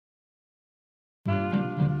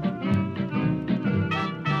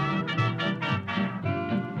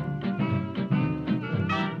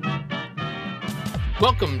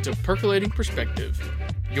Welcome to Percolating Perspective,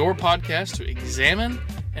 your podcast to examine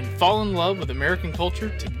and fall in love with American culture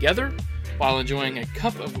together while enjoying a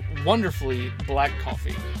cup of wonderfully black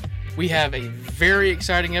coffee. We have a very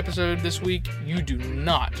exciting episode this week. You do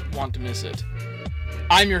not want to miss it.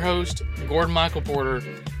 I'm your host, Gordon Michael Porter.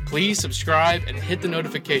 Please subscribe and hit the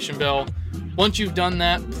notification bell. Once you've done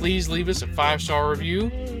that, please leave us a 5-star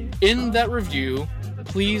review. In that review,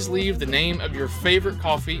 please leave the name of your favorite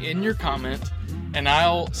coffee in your comment, and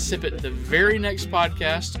I'll sip it the very next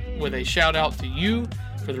podcast with a shout out to you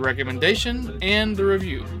for the recommendation and the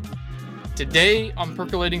review. Today on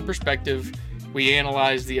Percolating Perspective, we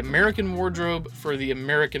analyze the American wardrobe for the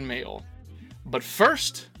American male. But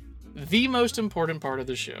first, the most important part of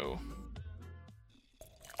the show.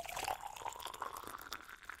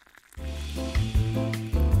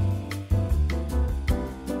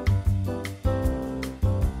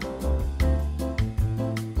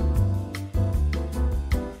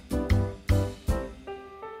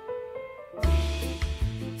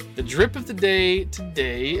 The drip of the day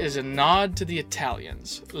today is a nod to the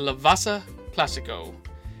Italians, Lavazza Classico.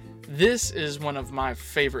 This is one of my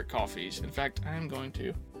favorite coffees. In fact, I am going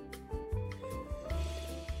to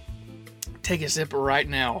take a sip right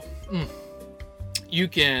now. You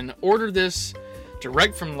can order this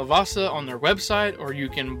direct from Lavazza on their website, or you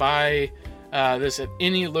can buy this at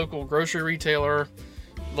any local grocery retailer.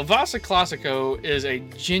 Lavazza Classico is a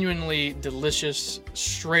genuinely delicious,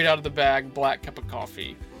 straight out of the bag black cup of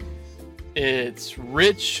coffee. It's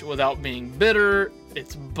rich without being bitter.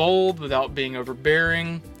 It's bold without being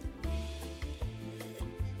overbearing.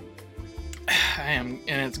 And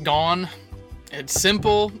it's gone. It's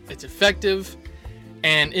simple, it's effective,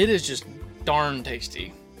 and it is just darn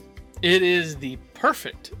tasty. It is the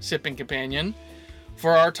perfect sipping companion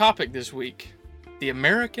for our topic this week, the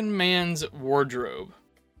American man's wardrobe.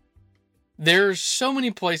 There's so many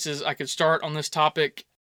places I could start on this topic,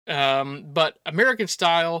 but American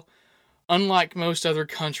style, unlike most other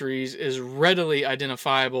countries, is readily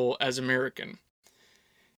identifiable as American.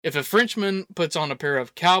 If a Frenchman puts on a pair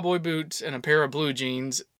of cowboy boots and a pair of blue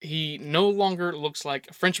jeans, he no longer looks like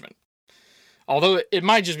a Frenchman. Although it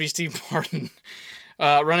might just be Steve Martin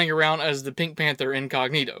running around as the Pink Panther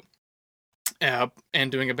incognito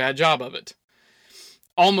and doing a bad job of it.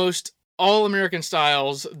 Almost all American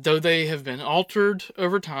styles, though they have been altered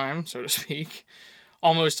over time, so to speak,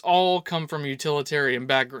 almost all come from a utilitarian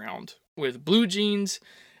background, with blue jeans,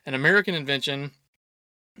 an American invention,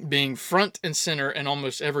 being front and center in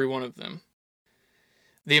almost every one of them.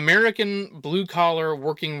 The American blue-collar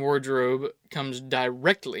working wardrobe comes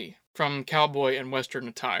directly from cowboy and western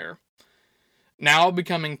attire. Now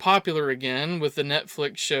becoming popular again with the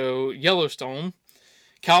Netflix show Yellowstone,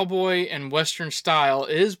 cowboy and western style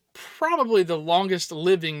is probably the longest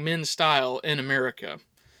living men's style in America.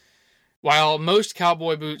 While most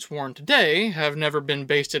cowboy boots worn today have never been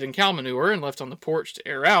basted in cow manure and left on the porch to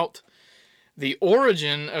air out, the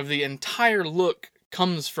origin of the entire look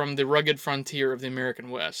comes from the rugged frontier of the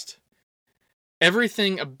American West.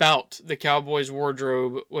 Everything about the cowboy's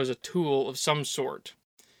wardrobe was a tool of some sort.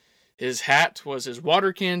 His hat was his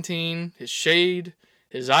water canteen, his shade,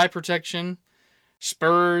 his eye protection,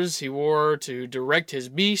 spurs he wore to direct his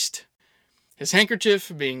beast, his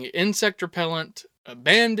handkerchief being insect repellent, a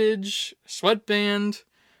bandage, a sweatband,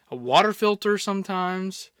 a water filter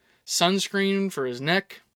sometimes, sunscreen for his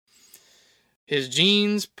neck. His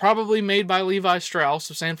jeans, probably made by Levi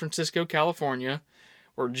Strauss of San Francisco, California,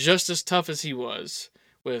 were just as tough as he was,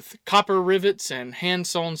 with copper rivets and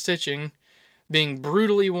hand-sewn stitching, being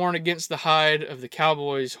brutally worn against the hide of the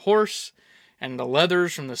cowboy's horse and the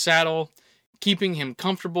leathers from the saddle, keeping him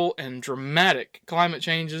comfortable in dramatic climate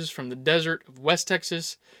changes from the desert of West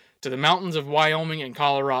Texas to the mountains of Wyoming and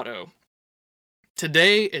Colorado.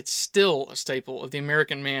 Today, it's still a staple of the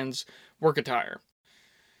American man's work attire.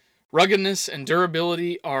 Ruggedness and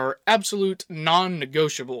durability are absolute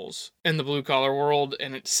non-negotiables in the blue-collar world,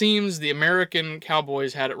 and it seems the American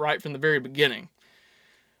cowboys had it right from the very beginning.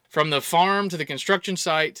 From the farm to the construction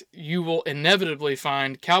site, you will inevitably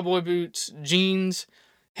find cowboy boots, jeans,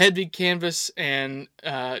 heavy canvas, and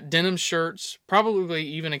denim shirts, probably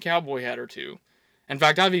even a cowboy hat or two. In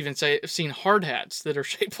fact, I've even seen hard hats that are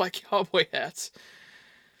shaped like cowboy hats.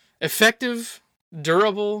 Effective,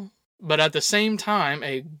 durable, but at the same time,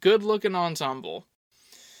 a good-looking ensemble.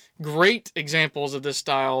 Great examples of this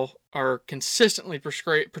style are consistently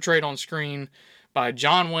portrayed on screen by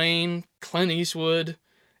John Wayne, Clint Eastwood,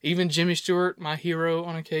 even Jimmy Stewart, my hero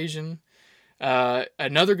on occasion.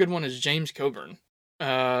 Another good one is James Coburn,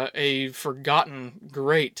 a forgotten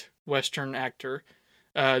great Western actor.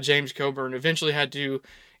 James Coburn eventually had to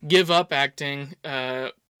give up acting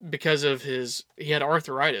because of he had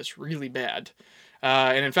arthritis really bad.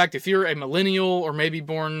 And in fact, if you're a millennial or maybe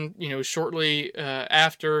born, shortly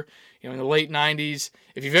after, in the late 90s,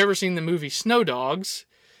 if you've ever seen the movie Snow Dogs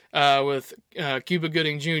with Cuba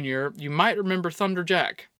Gooding Jr., you might remember Thunder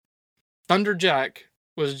Jack. Thunder Jack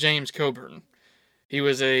was James Coburn. He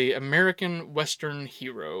was a American Western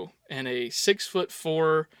hero and a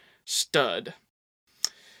 6'4" stud.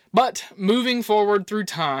 But moving forward through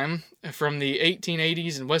time, from the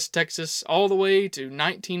 1880s in West Texas all the way to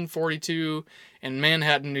 1942 in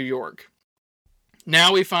Manhattan, New York.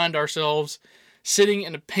 Now we find ourselves sitting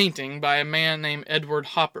in a painting by a man named Edward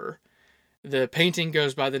Hopper. The painting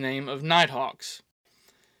goes by the name of Nighthawks.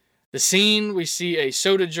 The scene, we see a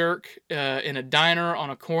soda jerk in a diner on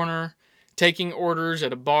a corner, taking orders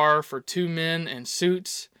at a bar for two men in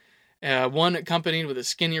suits, one accompanied with a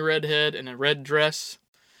skinny redhead in a red dress.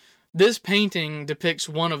 This painting depicts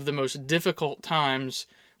one of the most difficult times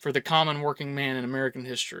for the common working man in American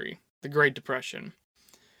history, the Great Depression.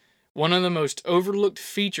 One of the most overlooked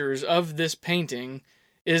features of this painting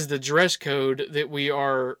is the dress code that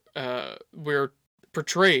we're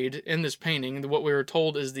portrayed in this painting, what we were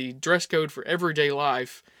told is the dress code for everyday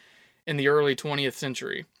life in the early 20th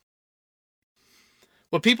century.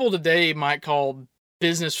 What people today might call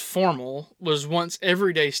business formal was once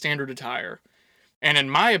everyday standard attire. And in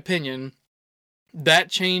my opinion, that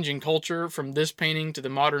change in culture from this painting to the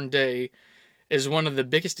modern day is one of the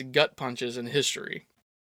biggest gut punches in history.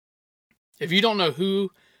 If you don't know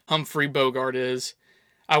who Humphrey Bogart is,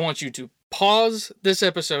 I want you to pause this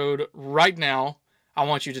episode right now. I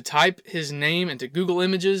want you to type his name into Google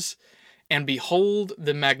Images and behold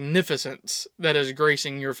the magnificence that is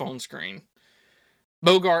gracing your phone screen.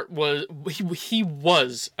 Bogart was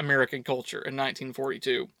American culture in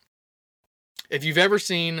 1942. If you've ever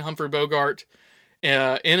seen Humphrey Bogart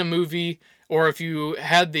in a movie, or if you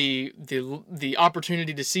had the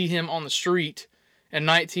opportunity to see him on the street in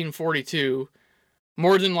 1942,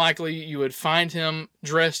 more than likely you would find him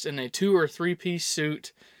dressed in a 2 or 3 piece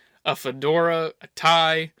suit, a fedora, a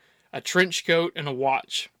tie, a trench coat, and a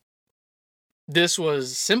watch. This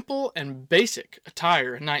was simple and basic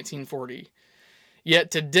attire in 1940.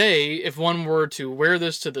 Yet today, if one were to wear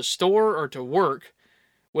this to the store or to work,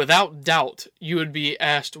 without doubt, you would be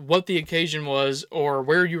asked what the occasion was or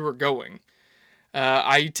where you were going.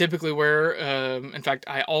 I typically in fact,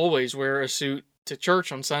 I always wear a suit to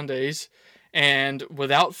church on Sundays. And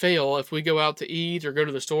without fail, if we go out to eat or go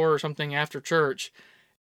to the store or something after church,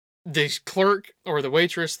 the clerk or the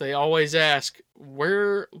waitress, they always ask,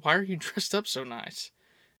 why are you dressed up so nice?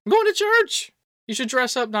 I'm going to church. You should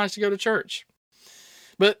dress up nice to go to church.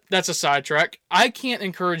 But that's a sidetrack. I can't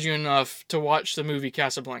encourage you enough to watch the movie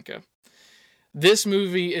Casablanca. This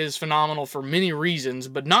movie is phenomenal for many reasons,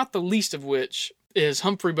 but not the least of which is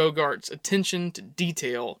Humphrey Bogart's attention to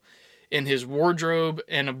detail in his wardrobe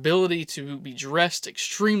and ability to be dressed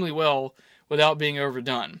extremely well without being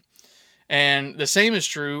overdone. And the same is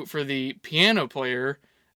true for the piano player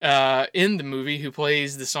in the movie who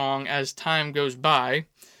plays the song As Time Goes By.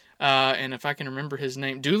 And if I can remember his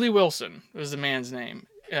name, Dooley Wilson was the man's name.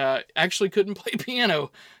 Actually couldn't play piano.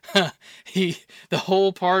 The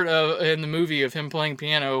whole part in the movie of him playing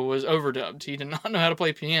piano was overdubbed. He did not know how to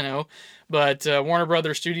play piano, but Warner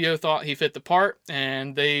Brothers Studio thought he fit the part,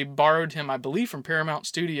 and they borrowed him, I believe, from Paramount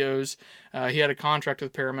Studios. He had a contract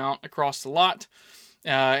with Paramount across the lot,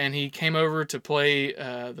 and he came over to play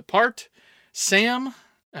the part. Sam,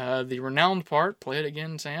 the renowned part, play it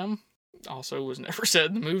again, Sam, also was never said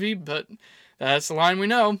in the movie, but that's the line we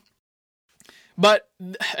know. But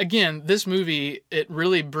again, this movie, it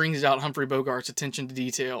really brings out Humphrey Bogart's attention to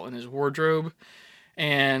detail in his wardrobe,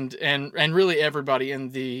 and really everybody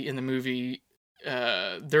in the movie,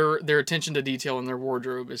 their attention to detail in their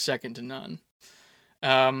wardrobe is second to none.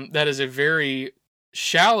 That is a very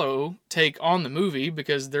shallow take on the movie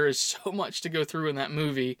because there is so much to go through in that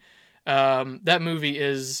movie. That movie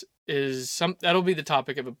that'll be the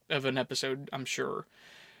topic of an episode, I'm sure.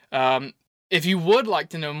 If you would like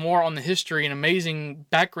to know more on the history and amazing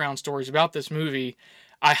background stories about this movie,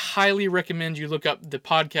 I highly recommend you look up the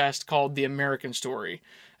podcast called The American Story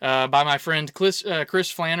by my friend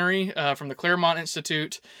Chris Flannery from the Claremont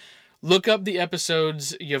Institute. Look up the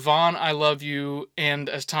episodes Yvonne, I Love You, and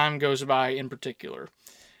As Time Goes By in particular.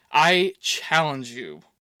 I challenge you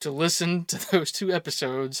to listen to those 2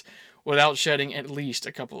 episodes without shedding at least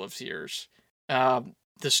a couple of tears. The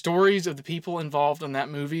stories of the people involved in that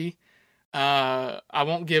movie, I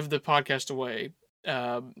won't give the podcast away.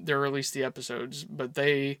 They're at least the episodes, but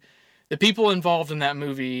the people involved in that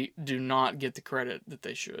movie do not get the credit that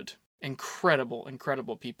they should. incredible,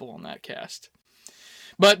 incredible people on that cast.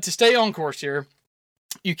 But to stay on course here,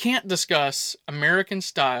 you can't discuss American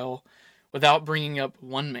style without bringing up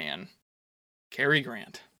one man, Cary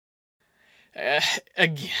Grant.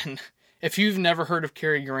 Again, if you've never heard of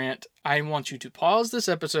Cary Grant, I want you to pause this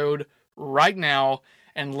episode right now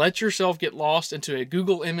and let yourself get lost into a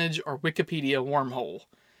Google image or Wikipedia wormhole.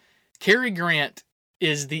 Cary Grant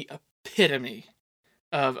is the epitome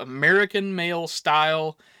of American male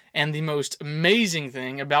style, and the most amazing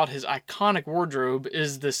thing about his iconic wardrobe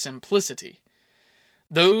is the simplicity.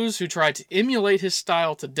 Those who try to emulate his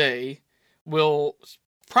style today will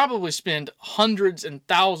probably spend hundreds and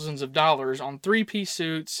thousands of dollars on three-piece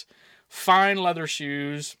suits, fine leather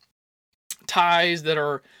shoes, ties that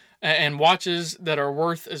are and watches that are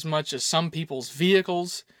worth as much as some people's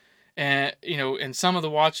vehicles. And and some of the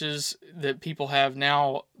watches that people have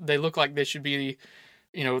now, they look like they should be,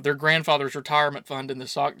 their grandfather's retirement fund in the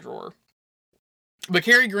sock drawer. But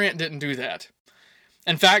Cary Grant didn't do that.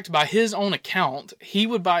 In fact, by his own account, he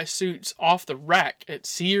would buy suits off the rack at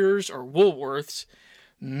Sears or Woolworths,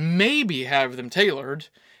 maybe have them tailored,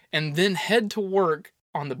 and then head to work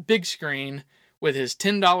on the big screen with his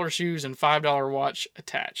 $10 shoes and $5 watch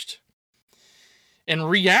attached. In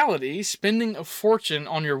reality, spending a fortune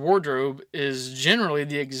on your wardrobe is generally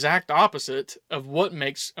the exact opposite of what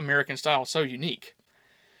makes American style so unique.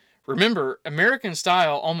 Remember, American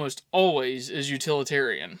style almost always is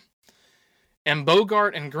utilitarian. In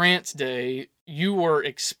Bogart and Grant's day, you were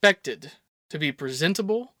expected to be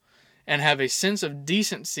presentable and have a sense of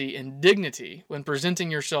decency and dignity when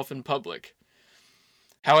presenting yourself in public.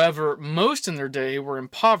 However, most in their day were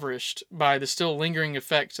impoverished by the still lingering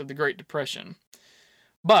effects of the Great Depression.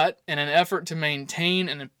 But, in an effort to maintain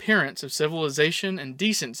an appearance of civilization and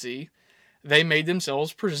decency, they made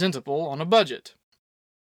themselves presentable on a budget.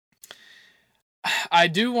 I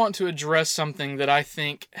do want to address something that I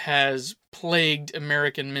think has plagued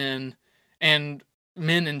American men and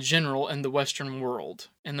men in general in the Western world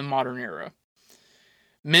in the modern era.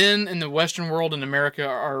 Men in the Western world in America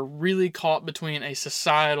are really caught between a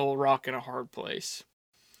societal rock and a hard place.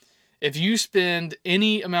 If you spend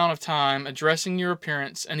any amount of time addressing your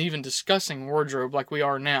appearance and even discussing wardrobe like we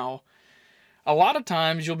are now, a lot of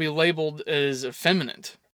times you'll be labeled as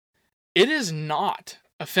effeminate. It is not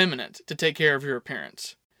effeminate to take care of your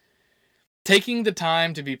appearance. Taking the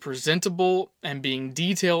time to be presentable and being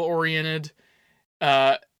detail-oriented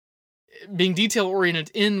in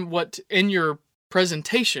your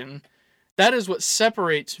presentation, that is what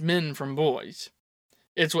separates men from boys.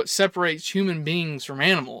 It's what separates human beings from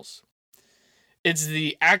animals. It's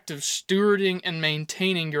the act of stewarding and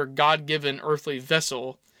maintaining your God-given earthly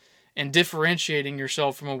vessel and differentiating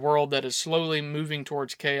yourself from a world that is slowly moving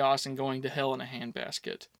towards chaos and going to hell in a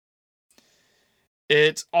handbasket.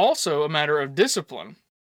 It's also a matter of discipline.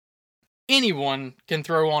 Anyone can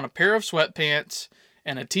throw on a pair of sweatpants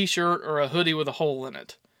and a t-shirt or a hoodie with a hole in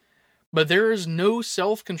it. But there is no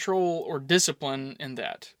self-control or discipline in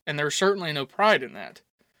that, and there's certainly no pride in that.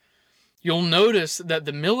 You'll notice that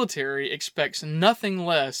the military expects nothing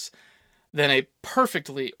less than a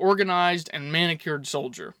perfectly organized and manicured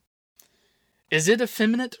soldier. Is it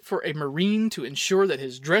effeminate for a Marine to ensure that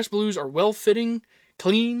his dress blues are well-fitting,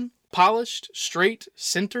 clean, polished, straight,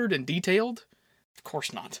 centered, and detailed? Of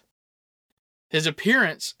course not. His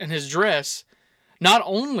appearance and his dress not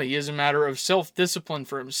only is a matter of self-discipline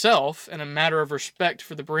for himself and a matter of respect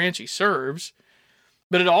for the branch he serves,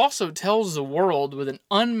 but it also tells the world with an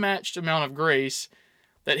unmatched amount of grace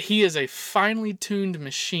that he is a finely tuned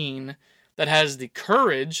machine that has the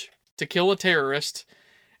courage to kill a terrorist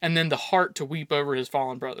and then the heart to weep over his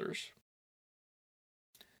fallen brothers.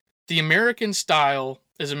 The American style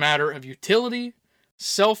is a matter of utility,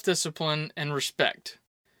 self-discipline, and respect.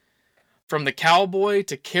 From the cowboy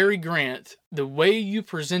to Cary Grant, the way you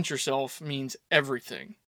present yourself means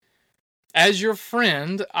everything. As your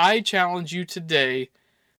friend, I challenge you today,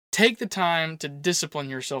 take the time to discipline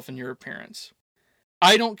yourself in your appearance.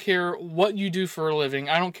 I don't care what you do for a living.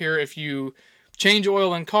 I don't care if you change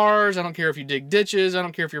oil in cars. I don't care if you dig ditches. I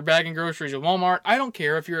don't care if you're bagging groceries at Walmart. I don't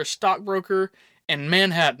care if you're a stockbroker in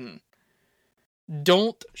Manhattan.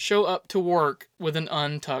 Don't show up to work with an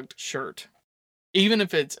untucked shirt. Even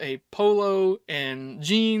if it's a polo and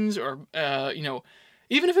jeans or,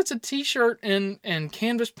 even if it's a t-shirt and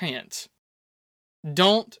canvas pants.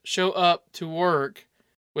 Don't show up to work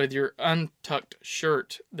with your untucked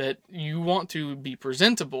shirt. That you want to be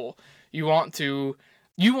presentable. You want to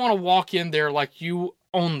walk in there like you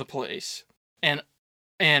own the place.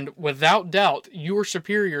 And without doubt, your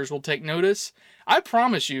superiors will take notice. I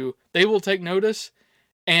promise you, they will take notice.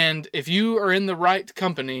 And if you are in the right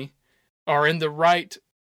company, are in the right,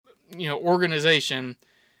 organization,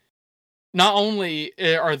 not only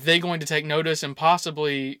are they going to take notice and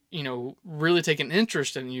possibly, really take an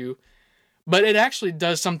interest in you, but it actually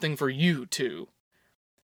does something for you too.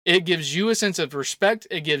 It gives you a sense of respect.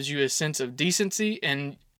 It gives you a sense of decency,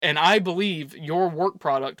 and I believe your work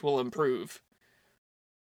product will improve.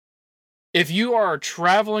 If you are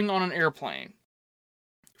traveling on an airplane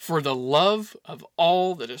for the love of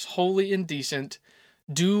all that is holy and decent,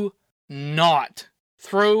 do not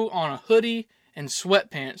throw on a hoodie and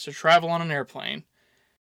sweatpants to travel on an airplane.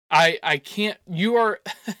 I can't, you are,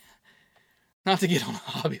 not to get on a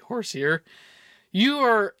hobby horse here,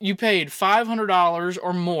 you paid $500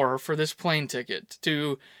 or more for this plane ticket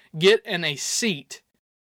to get in a seat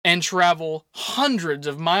and travel hundreds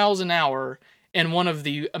of miles an hour in one of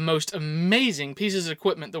the most amazing pieces of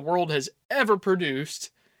equipment the world has ever produced,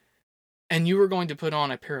 and you were going to put on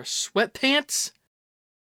a pair of sweatpants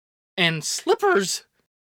and slippers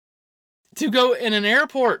to go in an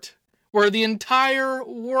airport where the entire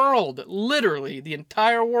world, literally the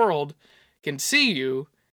entire world, can see you.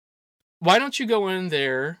 Why don't you go in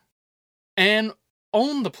there and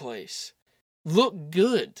own the place? Look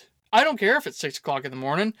good. I don't care if it's 6 o'clock in the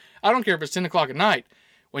morning. I don't care if it's 10 o'clock at night.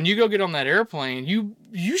 When you go get on that airplane,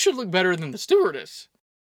 you should look better than the stewardess.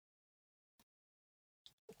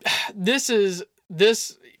 This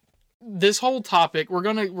whole topic, we're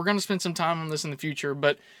gonna spend some time on this in the future,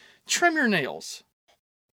 but trim your nails,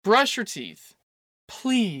 brush your teeth,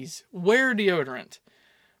 please wear deodorant,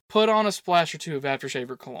 put on a splash or two of aftershave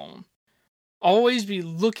or cologne. Always be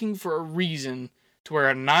looking for a reason to wear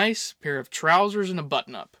a nice pair of trousers and a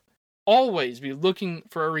button-up. Always be looking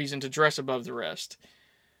for a reason to dress above the rest.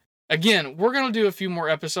 Again, we're going to do a few more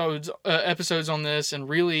episodes on this and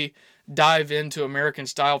really dive into American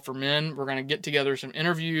style for men. We're going to get together some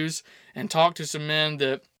interviews and talk to some men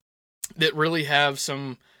that really have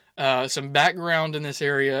some background in this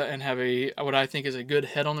area and have what I think is a good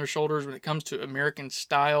head on their shoulders when it comes to American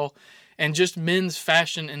style and just men's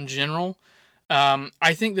fashion in general.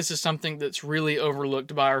 I think this is something that's really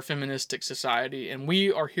overlooked by our feministic society, and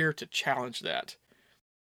we are here to challenge that.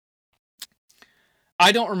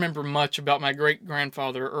 I don't remember much about my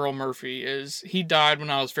great-grandfather, Earl Murphy, as he died when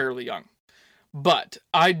I was fairly young. But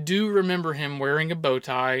I do remember him wearing a bow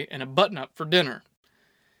tie and a button-up for dinner.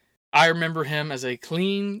 I remember him as a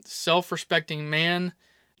clean, self-respecting man,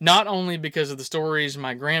 not only because of the stories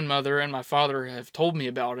my grandmother and my father have told me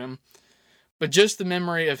about him, but just the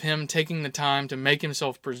memory of him taking the time to make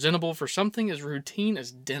himself presentable for something as routine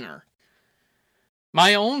as dinner.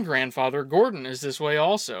 My own grandfather, Gordon, is this way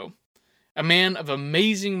also. A man of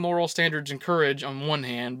amazing moral standards and courage on one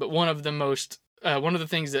hand, but one of the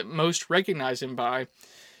things that most recognize him by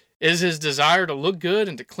is his desire to look good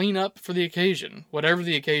and to clean up for the occasion, whatever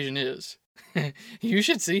the occasion is. You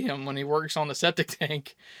should see him when he works on the septic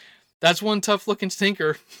tank. That's one tough-looking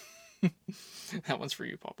stinker. That one's for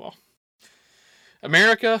you, Pawpaw.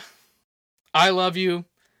 America, I love you.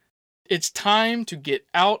 It's time to get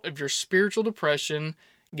out of your spiritual depression,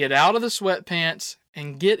 get out of the sweatpants,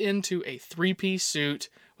 and get into a three-piece suit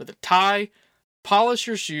with a tie, polish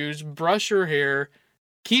your shoes, brush your hair,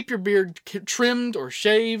 keep your beard trimmed or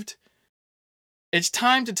shaved. It's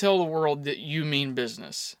time to tell the world that you mean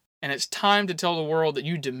business. And it's time to tell the world that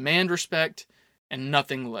you demand respect and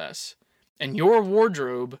nothing less. And your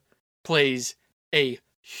wardrobe plays a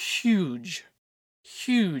huge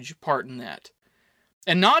part in that.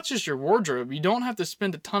 And not just your wardrobe. You don't have to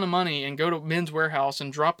spend a ton of money and go to Men's Warehouse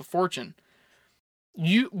and drop a fortune.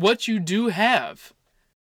 What you do have,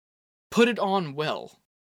 put it on well.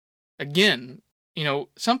 Again,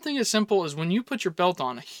 something as simple as when you put your belt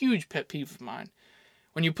on, a huge pet peeve of mine.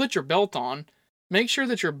 When you put your belt on, make sure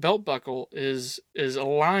that your belt buckle is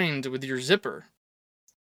aligned with your zipper.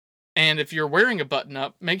 And if you're wearing a button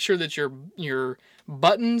up, make sure that your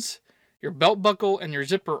buttons, your belt buckle, and your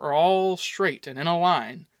zipper are all straight and in a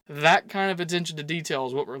line. That kind of attention to detail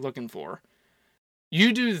is what we're looking for.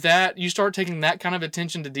 You do that, you start taking that kind of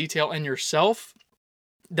attention to detail in yourself,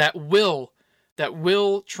 that will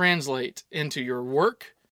translate into your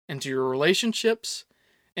work, into your relationships,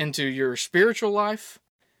 into your spiritual life,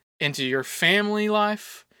 into your family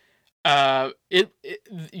life.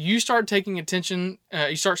 You start taking attention,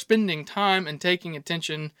 you start spending time and taking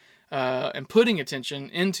attention and putting attention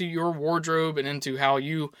into your wardrobe and into how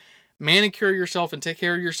you manicure yourself and take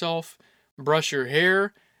care of yourself, brush your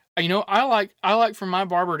hair. I like for my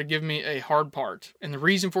barber to give me a hard part. And the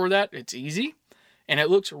reason for that, it's easy and it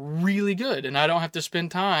looks really good. And I don't have to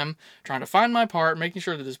spend time trying to find my part, making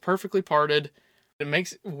sure that it's perfectly parted. It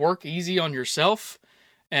makes work easy on yourself.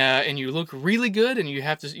 and you look really good, and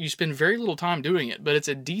you spend very little time doing it, but it's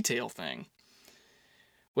a detail thing.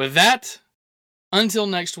 With that, until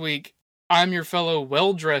next week, I'm your fellow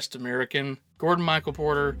well-dressed American, Gordon Michael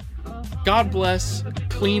Porter. God bless,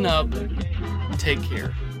 clean up, take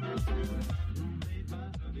care.